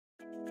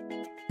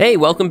Hey,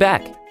 welcome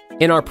back!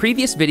 In our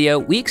previous video,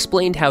 we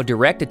explained how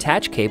direct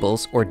attach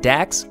cables, or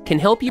DACs, can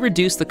help you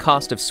reduce the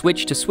cost of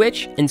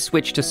switch-to-switch and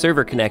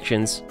switch-to-server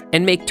connections,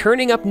 and make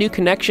turning up new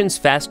connections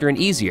faster and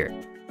easier.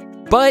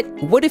 But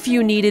what if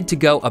you needed to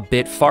go a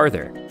bit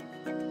farther?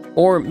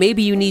 Or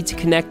maybe you need to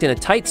connect in a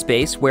tight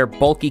space where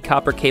bulky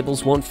copper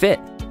cables won't fit.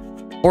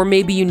 Or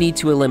maybe you need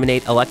to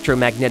eliminate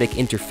electromagnetic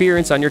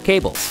interference on your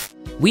cables.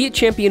 We at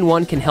Champion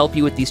One can help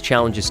you with these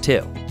challenges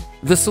too.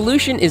 The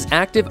solution is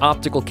active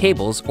optical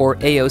cables, or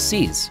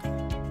AOCs.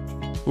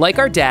 Like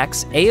our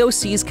DACs,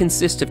 AOCs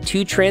consist of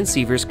two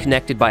transceivers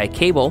connected by a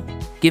cable,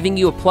 giving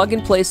you a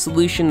plug-and-play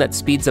solution that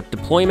speeds up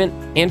deployment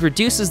and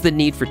reduces the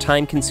need for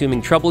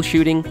time-consuming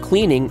troubleshooting,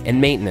 cleaning, and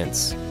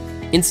maintenance.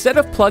 Instead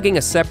of plugging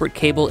a separate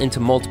cable into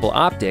multiple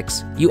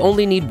optics, you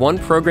only need one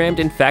programmed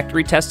and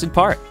factory-tested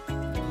part.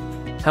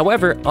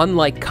 However,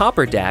 unlike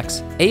copper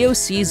DACs,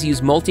 AOCs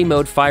use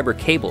multi-mode fiber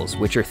cables,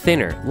 which are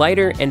thinner,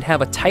 lighter, and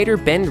have a tighter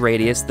bend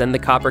radius than the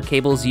copper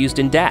cables used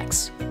in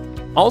DACs.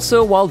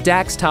 Also, while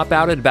DACs top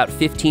out at about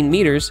 15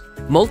 meters,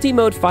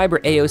 multi-mode fiber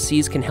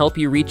AOCs can help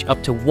you reach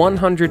up to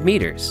 100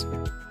 meters.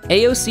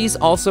 AOCs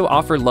also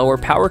offer lower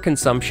power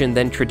consumption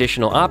than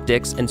traditional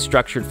optics and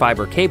structured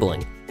fiber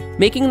cabling,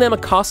 making them a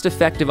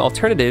cost-effective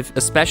alternative,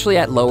 especially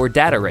at lower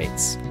data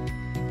rates.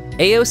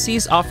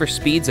 AOCs offer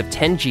speeds of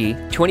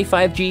 10G,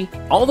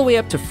 25G, all the way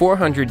up to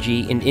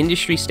 400G in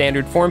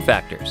industry-standard form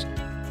factors.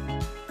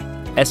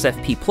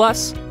 SFP+,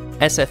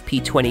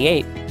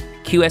 SFP28,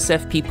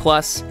 QSFP+,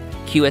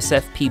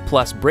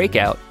 QSFP+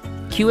 breakout,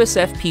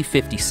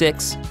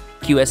 QSFP56,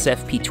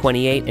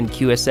 QSFP28 and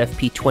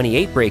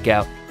QSFP28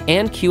 breakout,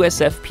 and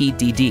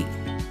QSFP-DD.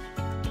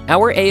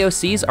 Our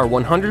AOCs are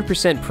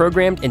 100%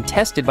 programmed and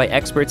tested by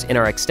experts in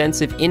our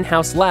extensive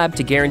in-house lab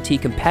to guarantee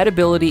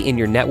compatibility in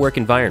your network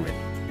environment.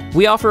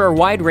 We offer a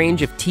wide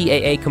range of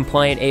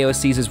TAA-compliant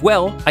AOCs as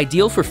well,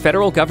 ideal for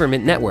federal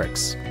government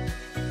networks.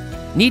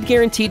 Need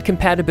guaranteed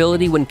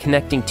compatibility when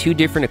connecting two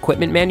different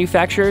equipment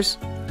manufacturers?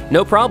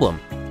 No problem.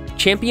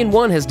 Champion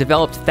One has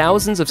developed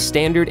thousands of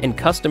standard and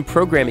custom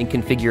programming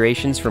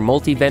configurations for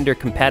multi-vendor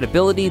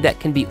compatibility that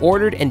can be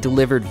ordered and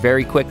delivered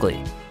very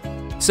quickly.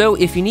 So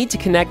if you need to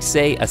connect,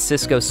 say, a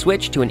Cisco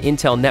switch to an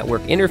Intel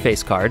network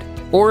interface card,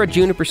 or a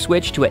Juniper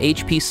switch to a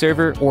HP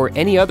server, or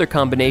any other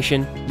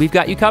combination, we've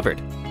got you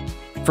covered.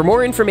 For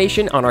more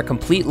information on our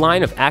complete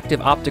line of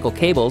active optical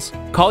cables,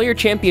 call your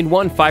Champion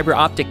One fiber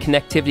optic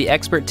connectivity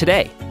expert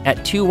today at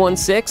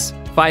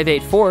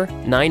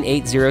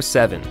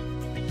 216-584-9807.